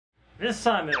This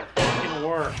time it'll fucking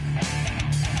work.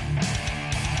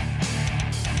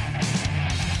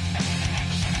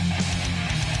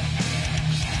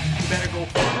 You better go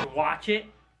fucking watch it.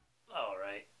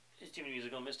 Alright, it's Jimmy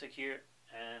Musical Mystic here,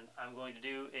 and I'm going to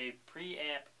do a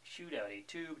preamp shootout, a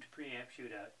tubed preamp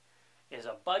shootout. It's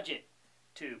a budget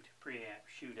tubed preamp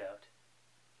shootout.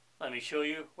 Let me show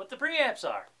you what the preamps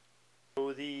are.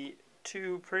 So the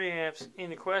two preamps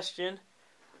in question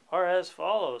are as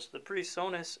follows. The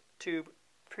Presonus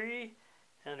Tubepre.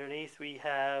 Underneath we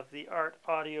have the ART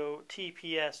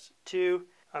TPSII.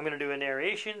 I'm going to do a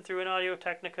narration through an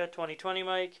Audio-Technica 2020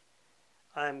 mic.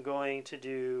 I'm going to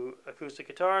do acoustic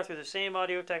guitar through the same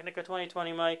Audio-Technica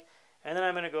 2020 mic. And then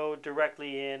I'm going to go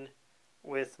directly in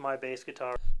with my bass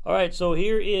guitar. Alright, so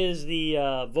here is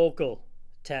the vocal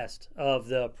test of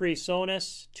the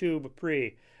Presonus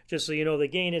Tubepre. Just so you know, the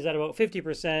gain is at about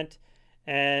 50%,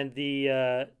 and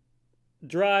the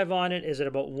drive on it is at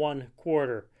about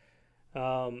 1/4.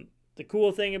 The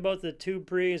cool thing about the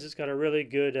Tubepre is it's got a really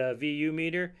good VU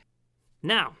meter.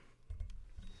 Now,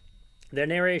 the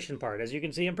narration part. As you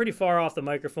can see, I'm pretty far off the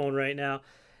microphone right now,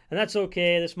 and that's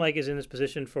okay. This mic is in this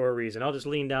position for a reason. I'll just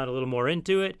lean down a little more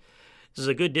into it. This is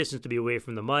a good distance to be away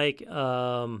from the mic.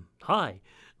 Hi,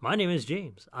 my name is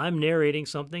James. I'm narrating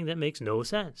something that makes no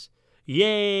sense.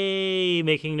 Yay,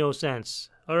 making no sense.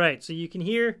 All right, so you can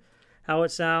hear how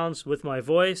it sounds with my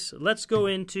voice. Let's go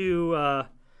into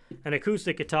an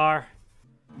acoustic guitar.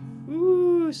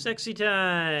 Ooh, sexy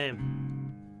time.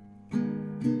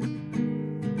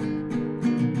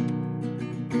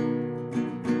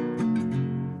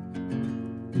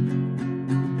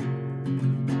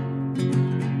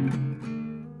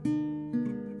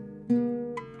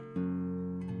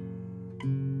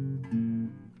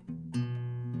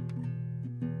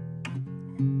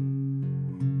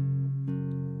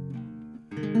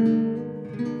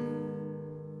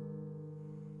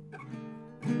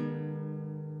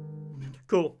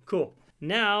 Cool.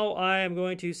 Now I am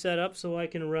going to set up so I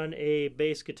can run a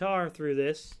bass guitar through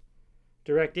this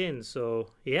direct in.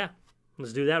 So yeah,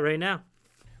 let's do that right now.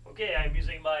 Okay, I'm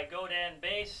using my Godin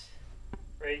bass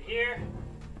right here.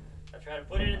 I try to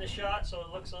put it in the shot so it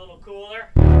looks a little cooler.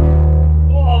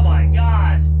 Oh my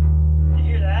god! You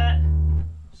hear that?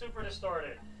 Super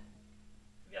distorted.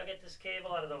 Maybe I'll get this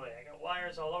cable out of the way. I got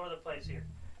wires all over the place here.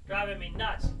 Driving me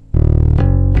nuts.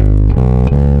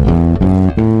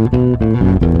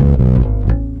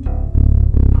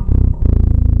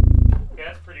 Okay,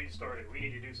 that's pretty distorted. We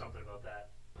need to do something about that.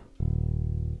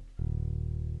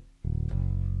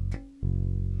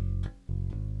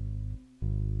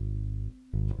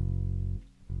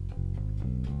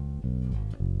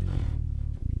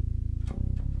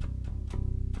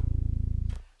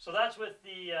 So that's with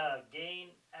the gain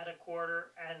at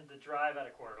 1/4 and the drive at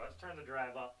 1/4. Let's turn the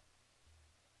drive up.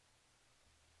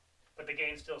 But the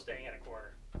gain's still staying at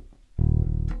 1/4.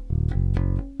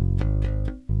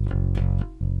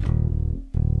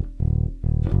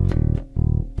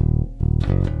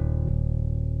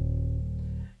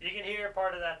 You can hear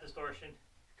part of that distortion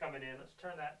coming in. Let's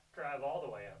turn that drive all the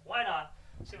way up. Why not?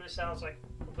 See what it sounds like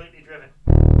completely driven.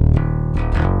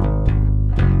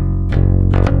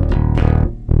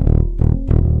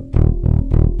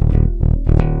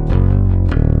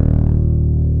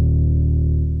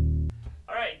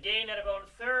 Alright, gain at about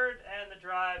 1/3 and the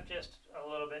drive just a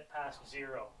little bit past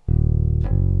 0.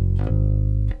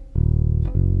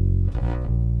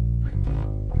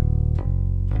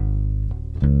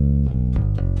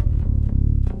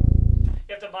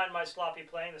 You have to mind my sloppy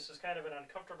playing. This is kind of an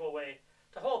uncomfortable way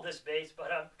to hold this bass,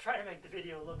 but I'm trying to make the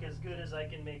video look as good as I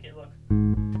can make it look.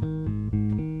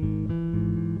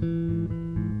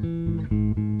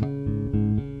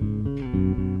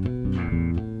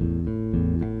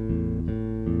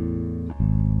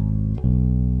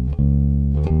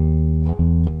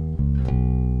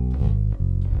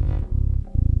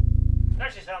 It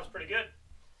actually sounds pretty good.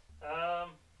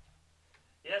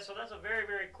 Yeah, so that's a very,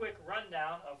 very quick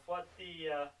rundown of what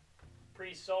the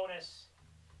Presonus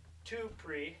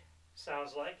Tubepre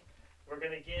sounds like. We're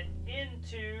going to get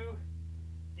into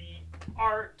the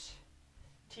ART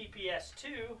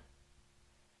TPSII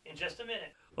in just a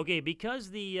minute. Okay,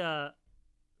 because the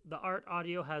ART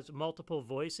audio has multiple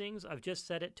voicings, I've just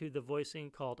set it to the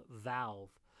voicing called valve.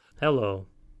 Hello,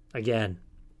 again.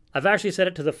 I've actually set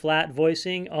it to the flat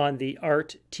voicing on the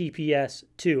ART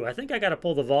TPSII. I think I got to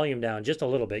pull the volume down just a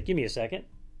little bit. Give me a second.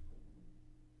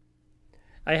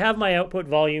 I have my output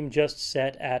volume just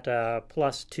set at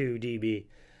 +2 dB.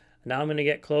 Now I'm going to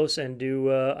get close and do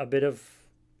a bit of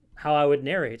how I would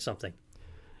narrate something.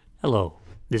 Hello,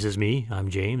 this is me. I'm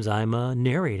James. I'm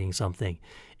narrating something.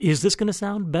 Is this going to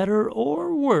sound better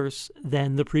or worse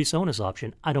than the Presonus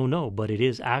option. I don't know, but it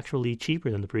is actually cheaper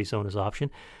than the Presonus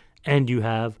option. And you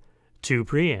have 2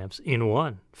 preamps in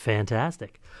one.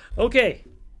 Fantastic. Okay,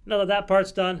 now that that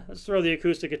part's done, let's throw the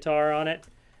acoustic guitar on it.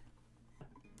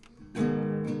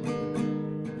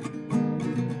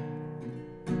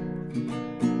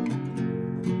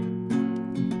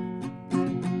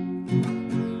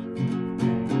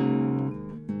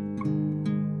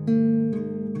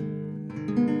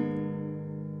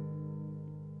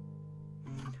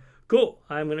 Cool.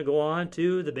 I'm going to go on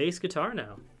to the bass guitar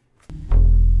now.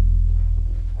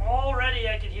 Already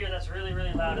I can hear that's really,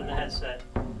 really loud in the headset.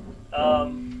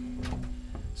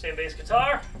 Same bass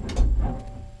guitar,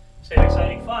 same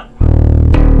exciting fun.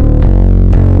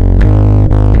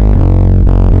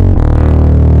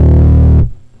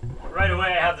 Right away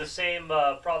I have the same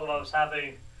problem I was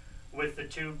having with the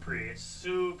Tubepre. It's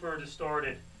super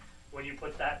distorted when you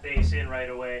put that bass in right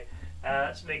away.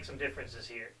 Let's make some differences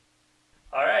here.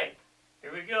 Alright,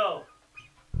 here we go.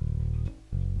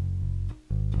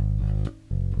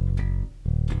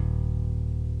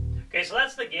 Okay, so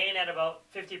that's the gain at about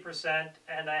 50%,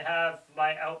 and I have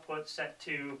my output set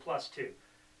to +2.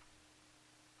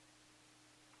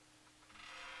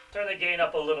 Turn the gain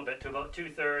up a little bit to about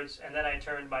 2/3, and then I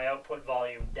turned my output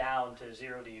volume down to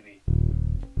 0 dB.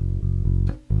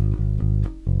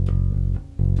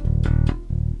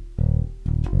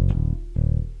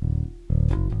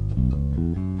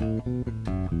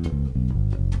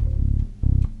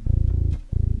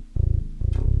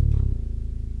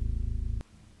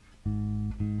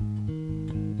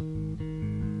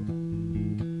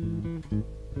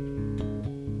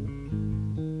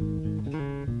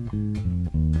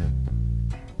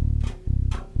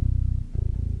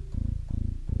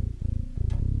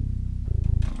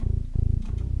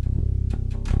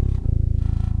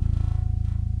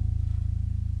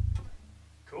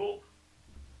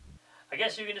 I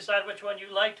guess you can decide which one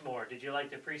you liked more. Did you like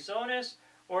the Presonus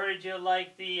or did you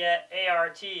like the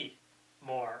ART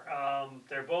more?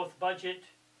 They're both budget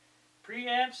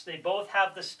preamps. They both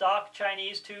have the stock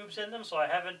Chinese tubes in them, so I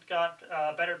haven't got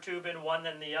a better tube in one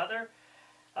than the other.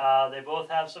 They both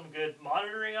have some good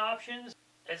monitoring options.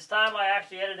 It's time I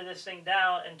actually edited this thing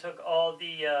down and took all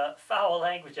the foul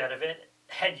language out of it.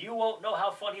 And you won't know how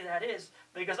funny that is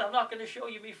because I'm not going to show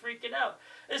you me freaking out.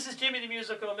 This is Jimmy the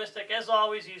Musical Mystic. As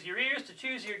always, use your ears to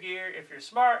choose your gear. If you're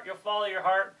smart, you'll follow your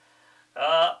heart.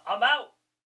 I'm out.